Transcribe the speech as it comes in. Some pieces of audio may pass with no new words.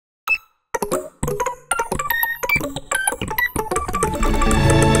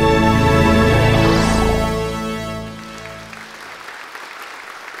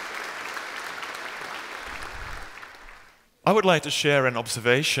I would like to share an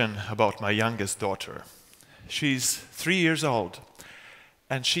observation about my youngest daughter. She's 3 years old,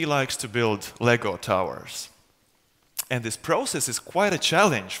 and she likes to build Lego towers. And this process is quite a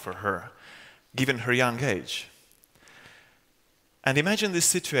challenge for her, given her young age. And imagine this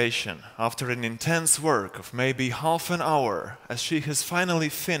situation after an intense work of maybe half an hour, as she has finally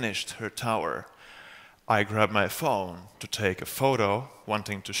finished her tower. I grab my phone to take a photo,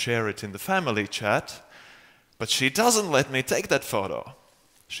 wanting to share it in the family chat, but she doesn't let me take that photo.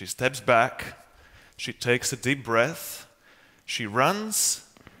 She steps back, she takes a deep breath, she runs,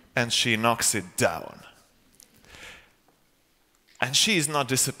 and she knocks it down. And she is not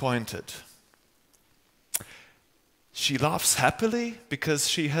disappointed. She laughs happily because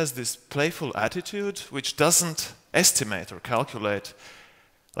she has this playful attitude which doesn't estimate or calculate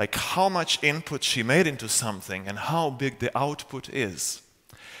like how much input she made into something and how big the output is.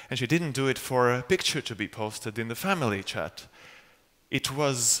 And she didn't do it for a picture to be posted in the family chat. It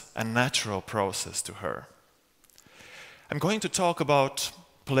was a natural process to her. I'm going to talk about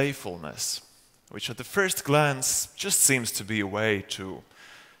playfulness, which at the first glance just seems to be a way to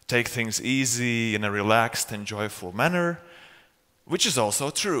take things easy in a relaxed and joyful manner, which is also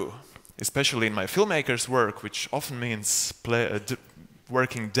true, especially in my filmmaker's work, which often means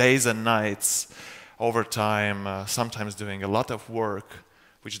working days and nights, overtime, sometimes doing a lot of work,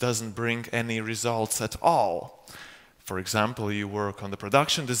 which doesn't bring any results at all. For example, you work on the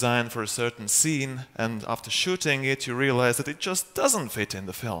production design for a certain scene, and after shooting it, you realize that it just doesn't fit in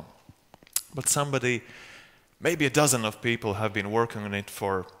the film. But somebody, maybe a dozen of people, have been working on it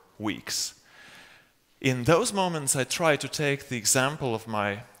for weeks. In those moments, I try to take the example of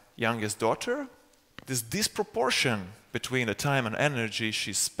my youngest daughter, this disproportion between the time and energy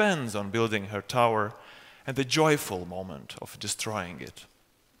she spends on building her tower and the joyful moment of destroying it.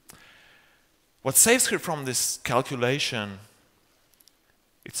 What saves her from this calculation,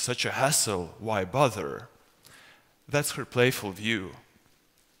 it's such a hassle, why bother? That's her playful view.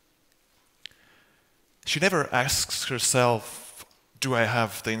 She never asks herself, do I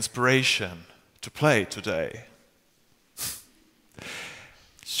have the inspiration to play today?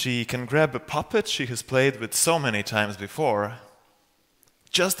 She can grab a puppet she has played with so many times before,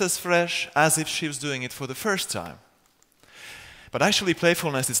 just as fresh as if she was doing it for the first time. But actually,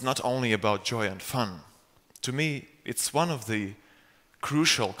 playfulness is not only about joy and fun. To me, it's one of the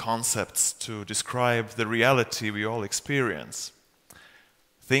crucial concepts to describe the reality we all experience.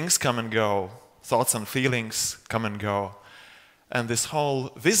 Things come and go, thoughts and feelings come and go, and this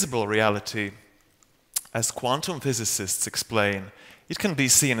whole visible reality, as quantum physicists explain, it can be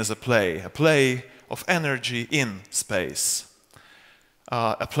seen as a play of energy in space,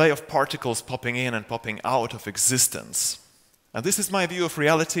 a play of particles popping in and popping out of existence. And this is my view of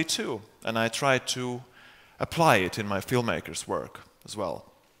reality too, and I try to apply it in my filmmaker's work as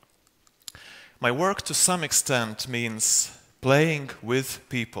well. My work to some extent means playing with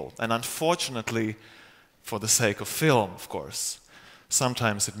people, and unfortunately, for the sake of film, of course,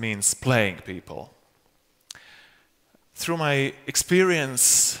 sometimes it means playing people. Through my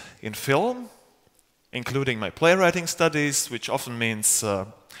experience in film, including my playwriting studies, which often means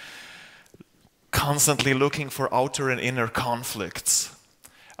constantly looking for outer and inner conflicts,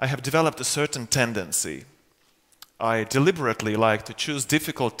 I have developed a certain tendency. I deliberately like to choose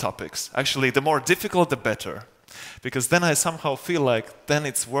difficult topics. Actually, the more difficult, the better. Because then I somehow feel like then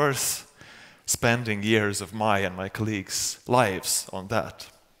it's worth spending years of my and my colleagues' lives on that.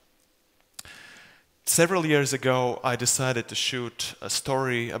 Several years ago, I decided to shoot a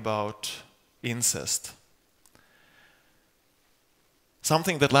story about incest.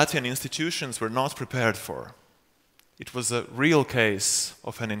 Something that Latvian institutions were not prepared for. It was a real case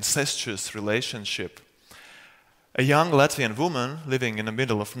of an incestuous relationship. A young Latvian woman living in the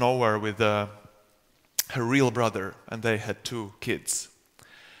middle of nowhere with her real brother, and they had 2 kids.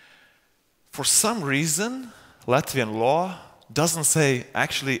 For some reason, Latvian law doesn't say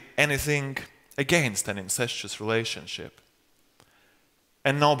actually anything against an incestuous relationship.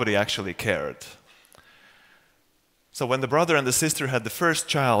 And nobody actually cared. So when the brother and the sister had the first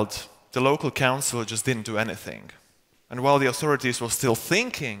child, the local council just didn't do anything. And while the authorities were still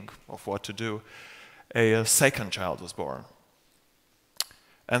thinking of what to do, a second child was born.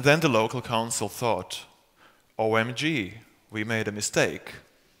 And then the local council thought, OMG, we made a mistake.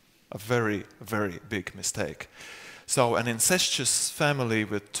 A very, very big mistake. So an incestuous family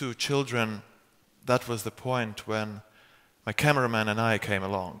with 2 children, that was the point when my cameraman and I came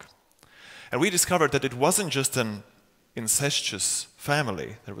along. And we discovered that it wasn't just an incestuous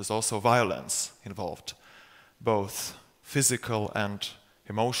family, there was also violence involved, both physical and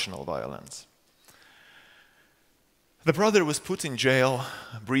emotional violence. The brother was put in jail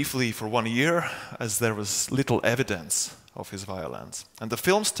briefly for 1 year, as there was little evidence of his violence. And the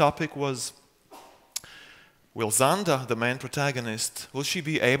film's topic was, will Zanda, the main protagonist, will she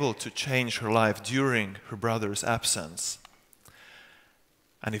be able to change her life during her brother's absence?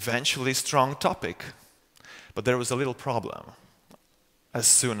 An eventually strong topic, but there was a little problem as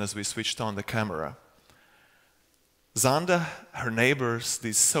soon as we switched on the camera. Zanda, her neighbors,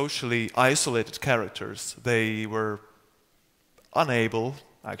 these socially isolated characters, they were unable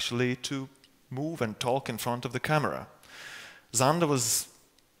actually to move and talk in front of the camera. Zanda was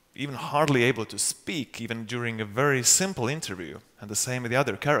even hardly able to speak, even during a very simple interview, and the same with the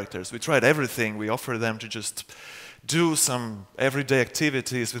other characters. We tried everything. We offered them to just do some everyday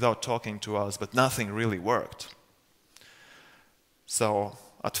activities without talking to us, but nothing really worked. So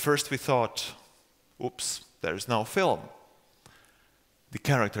at first we thought, oops, there's no film. The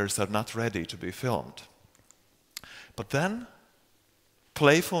characters are not ready to be filmed. But then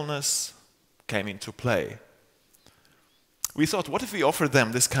playfulness came into play. We thought, what if we offered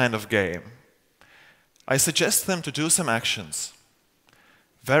them this kind of game? I suggest them to do some actions.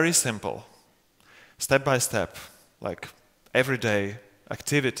 Very simple, step by step, like everyday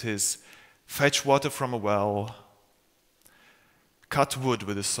activities, fetch water from a well, cut wood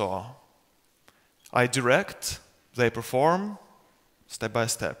with a saw. I direct, they perform, step by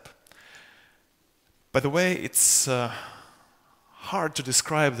step. By the way, it's hard to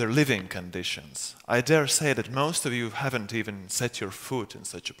describe their living conditions. I dare say that most of you haven't even set your foot in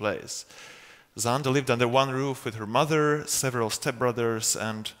such a place. Zanda lived under one roof with her mother, several stepbrothers,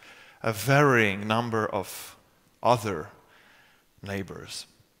 and a varying number of other neighbors.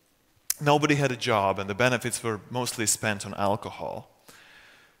 Nobody had a job, and the benefits were mostly spent on alcohol.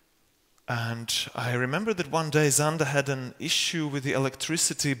 And I remember that one day Zanda had an issue with the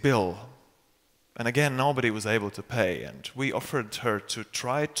electricity bill. And again, nobody was able to pay, and we offered her to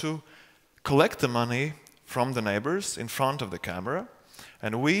try to collect the money from the neighbors in front of the camera,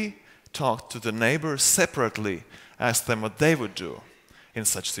 and we talked to the neighbors separately, asked them what they would do in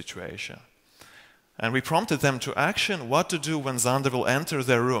such situation. And we prompted them to action, what to do when Zanda will enter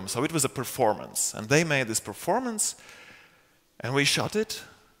their room. So it was a performance, and they made this performance, and we shot it,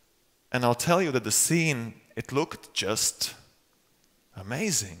 and I'll tell you that the scene, it looked just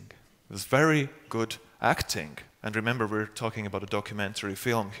amazing. It was very good acting. And remember, we're talking about a documentary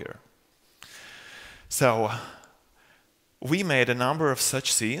film here. So we made a number of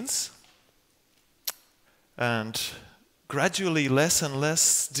such scenes, and gradually less and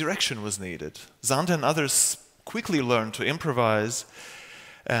less direction was needed. Zanda and others quickly learned to improvise,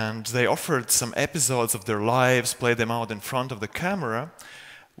 and they offered some episodes of their lives, played them out in front of the camera,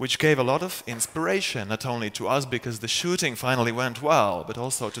 which gave a lot of inspiration, not only to us because the shooting finally went well, but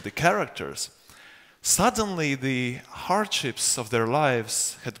also to the characters. Suddenly, the hardships of their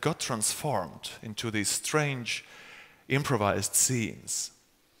lives had got transformed into these strange, improvised scenes.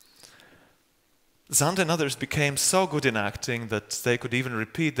 Zanda and others became so good in acting that they could even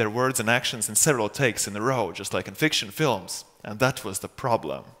repeat their words and actions in several takes in a row, just like in fiction films. And that was the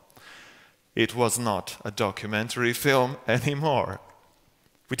problem. It was not a documentary film anymore.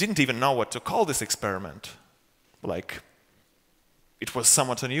 We didn't even know what to call this experiment. Like, it was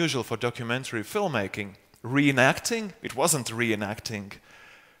somewhat unusual for documentary filmmaking. Reenacting? It wasn't reenacting,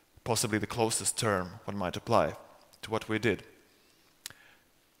 possibly the closest term one might apply to what we did.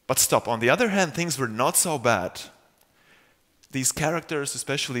 But stop, on the other hand, things were not so bad. These characters,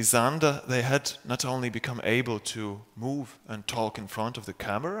 especially Zanda, they had not only become able to move and talk in front of the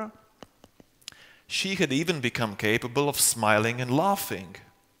camera, she had even become capable of smiling and laughing.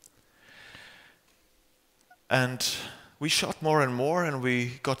 And we shot more and more, and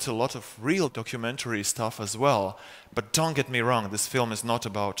we got a lot of real documentary stuff as well. But don't get me wrong, this film is not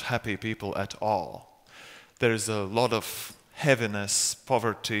about happy people at all. There's a lot of heaviness,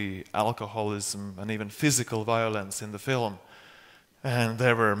 poverty, alcoholism, and even physical violence in the film. And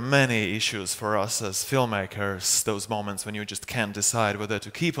there were many issues for us as filmmakers, those moments when you just can't decide whether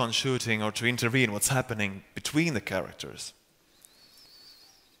to keep on shooting or to intervene what's happening between the characters.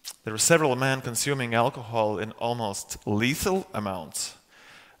 There were several men consuming alcohol in almost lethal amounts,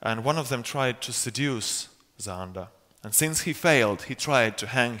 and one of them tried to seduce Zanda. And since he failed, he tried to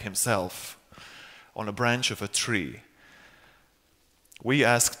hang himself on a branch of a tree. We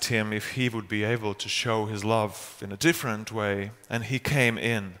asked him if he would be able to show his love in a different way, and he came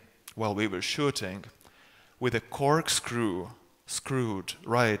in while we were shooting with a corkscrew screwed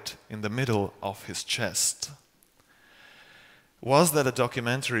right in the middle of his chest. Was that a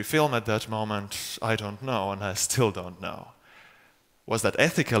documentary film at that moment? I don't know, and I still don't know. Was that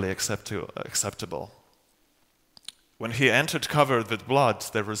ethically acceptable? When he entered covered with blood,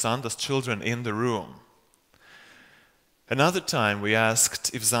 there were Zanda's children in the room. Another time we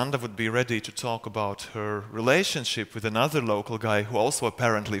asked if Zanda would be ready to talk about her relationship with another local guy who also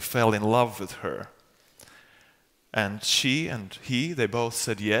apparently fell in love with her. And she and he, they both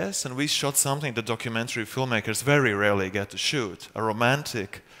said yes, and we shot something that documentary filmmakers very rarely get to shoot, a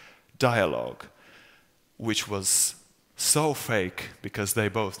romantic dialogue, which was so fake because they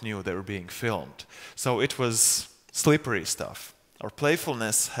both knew they were being filmed. So it was slippery stuff. Our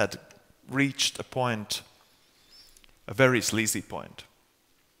playfulness had reached a point, a very sleazy point.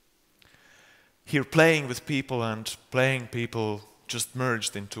 Here playing with people and playing people just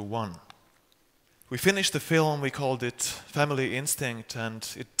merged into one. We finished the film, we called it Family Instinct, and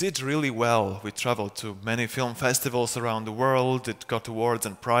it did really well. We traveled to many film festivals around the world, it got awards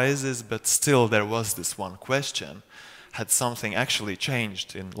and prizes, but still there was this one question. Had something actually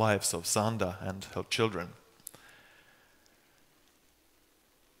changed in lives of Zanda and her children?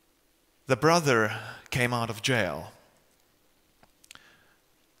 The brother came out of jail,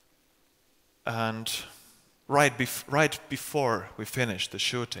 and right before we finished the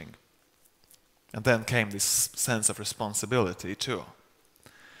shooting, and then came this sense of responsibility too.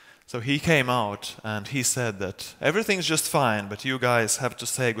 So he came out and he said that everything's just fine, but you guys have to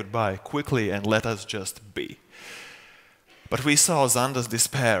say goodbye quickly and let us just be. But we saw Zanda's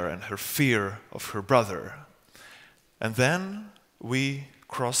despair and her fear of her brother. And then we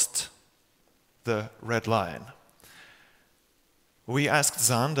crossed the red line. We asked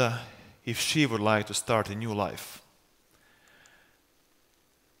Zanda if she would like to start a new life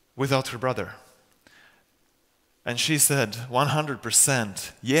without her brother. And she said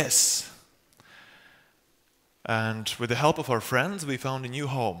 100% yes. And with the help of our friends, we found a new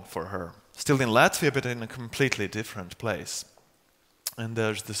home for her. Still in Latvia, but in a completely different place. And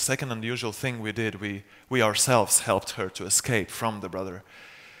there's the second unusual thing we did. We ourselves helped her to escape from the brother.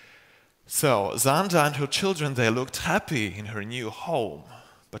 So Zanda and her children, they looked happy in her new home.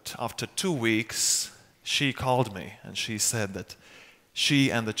 But after 2 weeks, she called me and she said that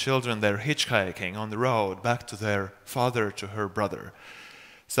she and the children, they're hitchhiking on the road back to their father, to her brother.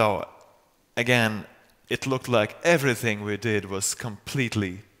 So again, it looked like everything we did was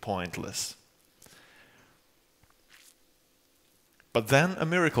completely pointless. But then a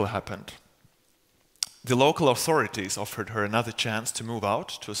miracle happened. The local authorities offered her another chance to move out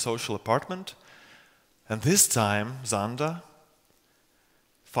to a social apartment, and this time Zanda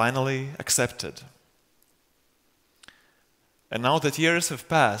finally accepted. And now that years have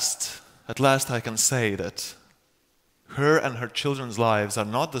passed, at last I can say that her and her children's lives are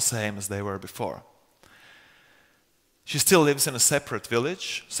not the same as they were before. She still lives in a separate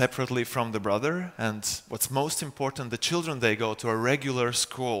village, separately from the brother, and what's most important, the children, they go to a regular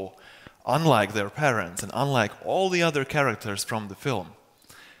school, unlike their parents and unlike all the other characters from the film.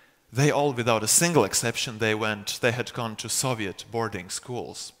 They all, without a single exception, they had gone to Soviet boarding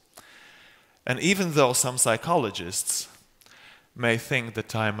schools. And even though some psychologists may think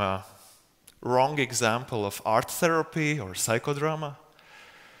that I'm a wrong example of art therapy or psychodrama,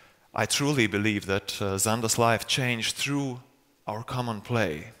 I truly believe that Zanda's life changed through our common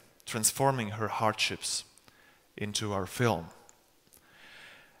play, transforming her hardships into our film.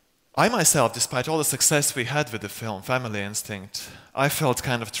 I myself, despite all the success we had with the film Family Instinct, I felt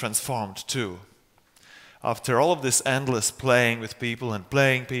kind of transformed too. After all of this endless playing with people and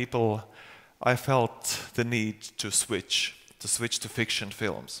playing people, I felt the need to switch to fiction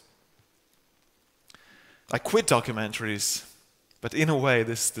films. I quit documentaries, but in a way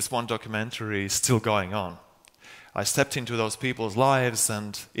this one documentary is still going on. I stepped into those people's lives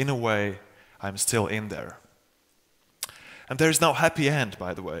and in a way I'm still in there. And there is no happy end,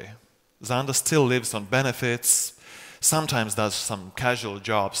 by the way. Zanda still lives on benefits, sometimes does some casual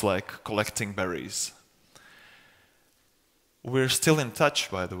jobs like collecting berries. We're still in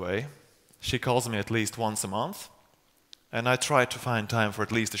touch, by the way. She calls me at least once a month, and I try to find time for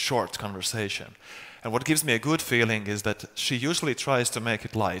at least a short conversation. And what gives me a good feeling is that she usually tries to make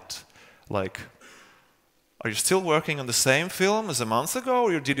it light. Like, are you still working on the same film as a month ago,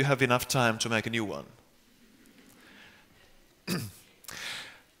 or did you have enough time to make a new one?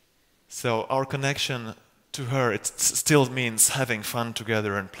 So our connection to her, it still means having fun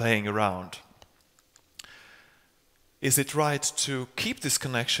together and playing around. Is it right to keep this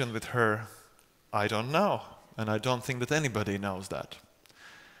connection with her? I don't know, and I don't think that anybody knows that.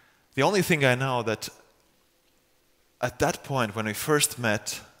 The only thing I know that at that point, when we first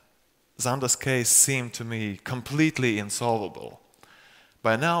met, Zanda's case seemed to me completely insolvable.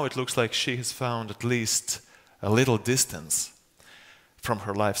 By now, it looks like she has found at least a little distance from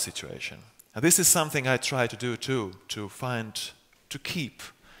her life situation. And this is something I try to do too, to keep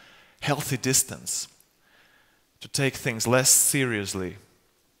healthy distance, to take things less seriously,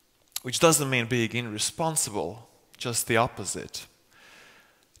 which doesn't mean being irresponsible, just the opposite.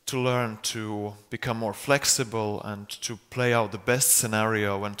 To learn to become more flexible and to play out the best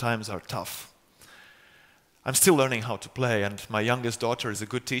scenario when times are tough. I'm still learning how to play, and my youngest daughter is a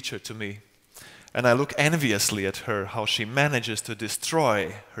good teacher to me. And I look enviously at her, how she manages to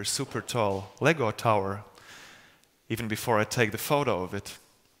destroy her super tall Lego tower even before I take the photo of it.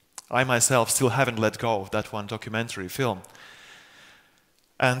 I myself still haven't let go of that one documentary film.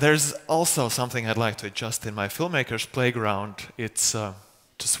 And there's also something I'd like to adjust in my filmmaker's playground. It's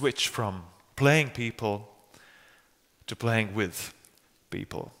to switch from playing people to playing with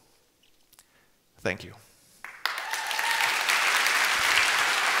people. Thank you.